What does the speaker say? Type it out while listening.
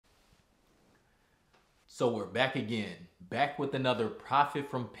So we're back again, back with another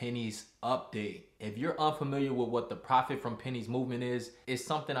Profit from Pennies update. If you're unfamiliar with what the Profit from Pennies movement is, it's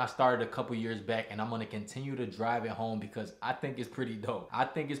something I started a couple years back, and I'm going to continue to drive it home because I think it's pretty dope.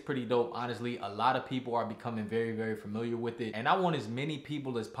 Honestly. A lot of people are becoming very, very familiar with it, and I want as many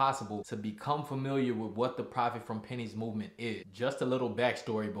people as possible to become familiar with what the Profit from Pennies movement is. Just a little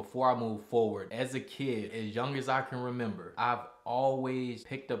backstory before I move forward. As a kid, as young as I can remember, I've always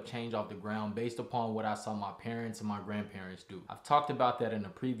picked up change off the ground based upon what I saw my parents and my grandparents do. I've talked about that in a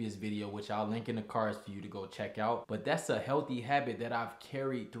previous video, which I'll link in the cards for you to go check out. But that's a healthy habit that I've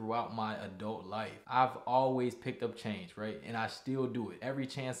carried throughout my adult life. I've always picked up change, right? And I still do it every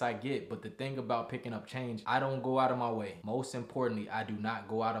chance I get. But the thing about picking up change, I don't go out of my way. Most importantly, I do not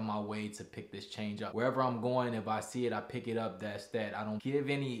go out of my way to pick this change up. Wherever I'm going, if I see it, I pick it up. That's that. I don't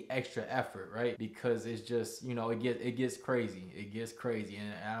give any extra effort, right? Because it's just, you know, it gets crazy. It gets crazy,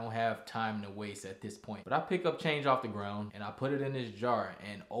 and I don't have time to waste at this point. But I pick up change off the ground and I put it in this jar,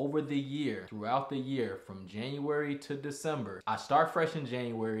 and over the year, throughout the year, from January to December, I start fresh in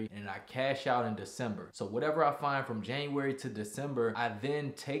January and I cash out in December. So whatever I find from January to December, I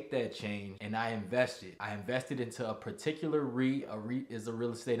then take that change and I invest it. I invest it into a particular REIT. A REIT is a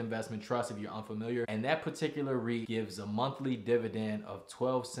real estate investment trust if you're unfamiliar, and that particular REIT gives a monthly dividend of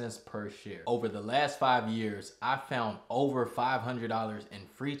 12 cents per share. Over the last 5 years, I found over $500 in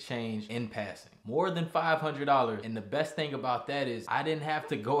free change in passing. More than $500. And the best thing about that is I didn't have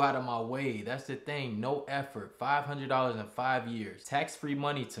to go out of my way. That's the thing. No effort. $500 in 5 years. Tax-free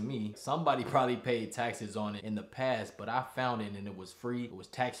money to me. Somebody probably paid taxes on it in the past, but I found it and it was free. It was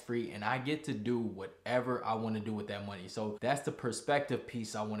tax-free, and I get to do whatever I want to do with that money. So that's the perspective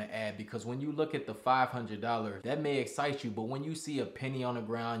piece I want to add, because when you look at the $500, that may excite you, but when you see a penny on the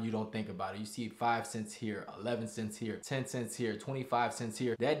ground, you don't think about it. You see 5 cents here, 11 cents here, 10 cents here, 25 cents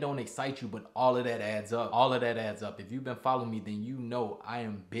here. That don't excite you, but all of that adds up. All of that adds up. If you've been following me, then you know I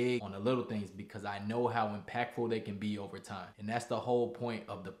am big on the little things because I know how impactful they can be over time. And that's the whole point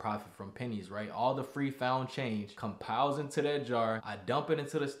of the Profit from Pennies, right? All the free found change compiles into that jar. I dump it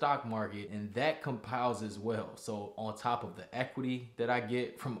into the stock market, and that compiles as well. So on top of the equity that I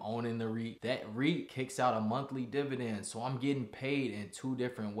get from owning the REIT, that REIT kicks out a monthly dividend. So I'm getting paid in 2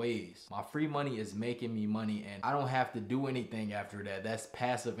 different ways. My free money is making me money, and I don't have to do anything after that. That's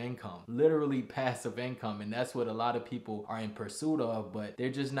passive income. Literally passive income. And that's what a lot of people are in pursuit of, but they're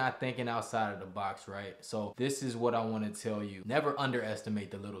just not thinking outside of the box, right? So this is what I want to tell you. Never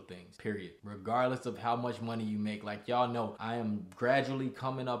underestimate the little things, period. Regardless of how much money you make. Like y'all know, I am gradually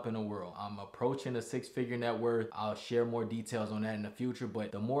coming up in the world. I'm approaching a 6-figure net worth. I'll share more details on that in the future,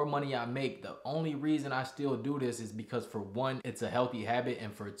 but the more money I make, the only reason I still do this is because, for one, it's a healthy habit,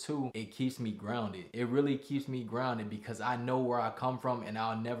 and for 2, it keeps me grounded. It really keeps me grounded because I know where I come from, and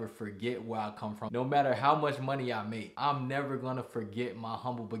I'll never forget where I come from. No matter how much money I make, I'm never gonna forget my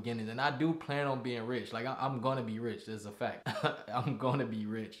humble beginnings. And I do plan on being rich. Like I'm gonna be rich. That's a fact. I'm gonna be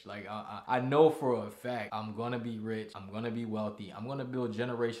rich. Like I know for a fact I'm gonna be rich. I'm gonna be wealthy. I'm gonna build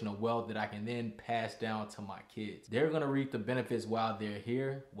generational wealth that I can then pass down to my kids. They're gonna reap the benefits while they're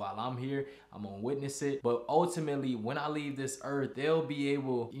here. While I'm here, I'm gonna witness it. But ultimately, when I leave this earth, they'll be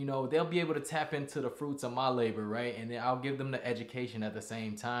able, they'll be able to tap into the fruits of my labor, right? And then I'll give them the education at the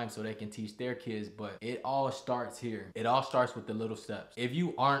same time so they can teach their kids. But it all starts here. It all starts with the little steps. If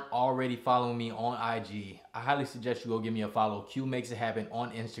you aren't already following me on IG, I highly suggest you go give me a follow. Q Makes It Happen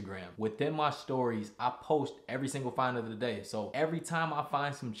on Instagram. Within my stories, I post every single find of the day. So every time I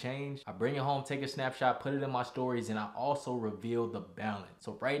find some change, I bring it home, take a snapshot, put it in my stories, and I also reveal the balance.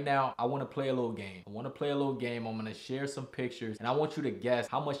 So right now, I want to play a little game. I'm going to share some pictures, and I want you to guess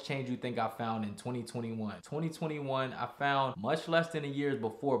how much change you think I found in 2021. 2021, I found much less than the years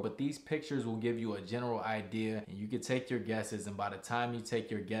before, but these pictures will give you a general idea, and you can take your guesses, and by the time you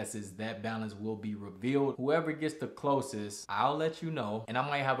take your guesses, that balance will be revealed. Whoever gets the closest, I'll let you know, and I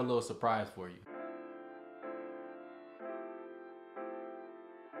might have a little surprise for you.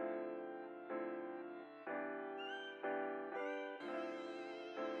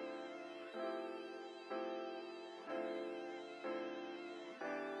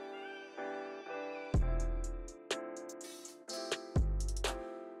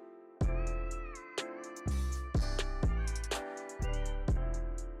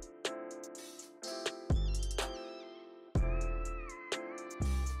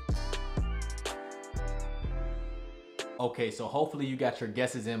 Okay, so hopefully you got your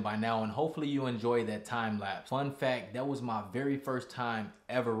guesses in by now, and hopefully you enjoyed that time lapse. Fun fact, that was my very first time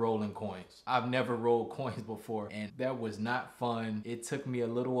ever rolling coins. I've never rolled coins before, and that was not fun. It took me a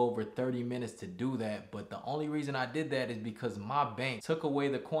little over 30 minutes to do that, but the only reason I did that is because my bank took away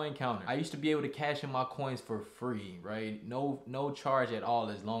the coin counter. I used to be able to cash in my coins for free, right? No charge at all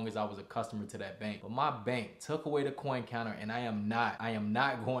as long as I was a customer to that bank. But my bank took away the coin counter, and I am not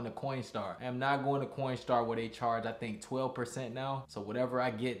going to Coinstar. I am not going to Coinstar where they charge, I think, 12% now. So whatever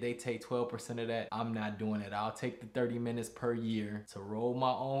I get, they take 12% of that. I'm not doing it. I'll take the 30 minutes per year to roll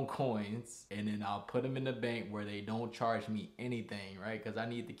my own coins, and then I'll put them in the bank where they don't charge me anything, right? Because I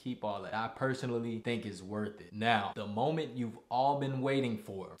need to keep all that. I personally think it's worth it. Now, the moment you've all been waiting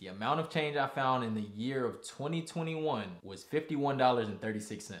for, the amount of change I found in the year of 2021 was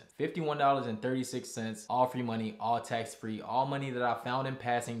 $51.36. $51.36, all free money, all tax free, all money that I found in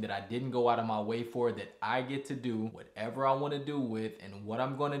passing that I didn't go out of my way for, that I get to do whatever I want to do with, and what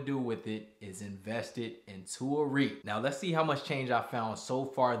I'm going to do with it is invest it into a REIT. Now let's see how much change I found so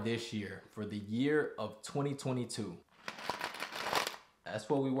far this year for the year of 2022. That's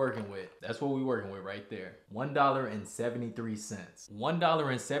what we're working with. That's what we're working with right there. $1.73.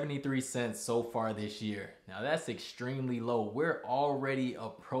 $1.73 so far this year. Now that's extremely low. We're already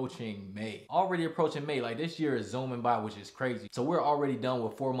approaching May. Like, this year is zooming by, which is crazy. So we're already done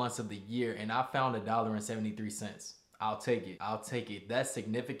with 4 months of the year, and I found $1.73. I'll take it. I'll take it. That's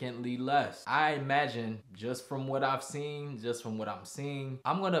significantly less. I imagine, just from what I've seen,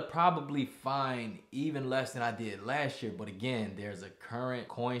 I'm gonna probably find even less than I did last year. But again, there's a current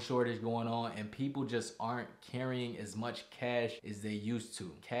coin shortage going on, and people just aren't carrying as much cash as they used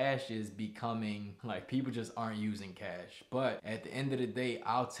to. Cash is becoming, like, people just aren't using cash. But at the end of the day,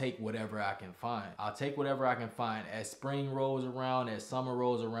 I'll take whatever I can find. I'll take whatever I can find. As spring rolls around, as summer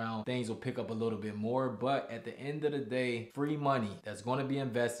rolls around, things will pick up a little bit more. But at the end of the day, free money that's going to be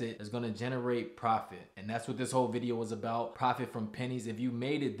invested, that's going to generate profit. And that's what this whole video was about. Profit from pennies. If you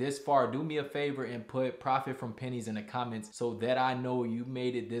made it this far, do me a favor and put profit from pennies in the comments so that I know you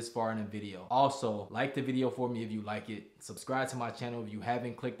made it this far in a video. Also, like the video for me if you like it. Subscribe to my channel if you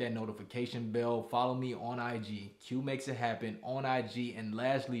haven't. Click that notification bell. Follow me on IG. Q Makes It Happen on IG. And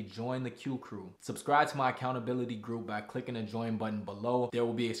lastly, join the Q crew. Subscribe to my accountability group by clicking the join button below. There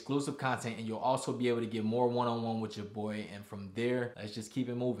will be exclusive content, and you'll also be able to get more one-on-one with your boy. And from there, let's just keep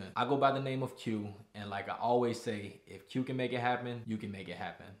it moving. I go by the name of Q, and like I always say, if Q can make it happen, you can make it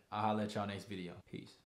happen. I'll holler at y'all next video. Peace.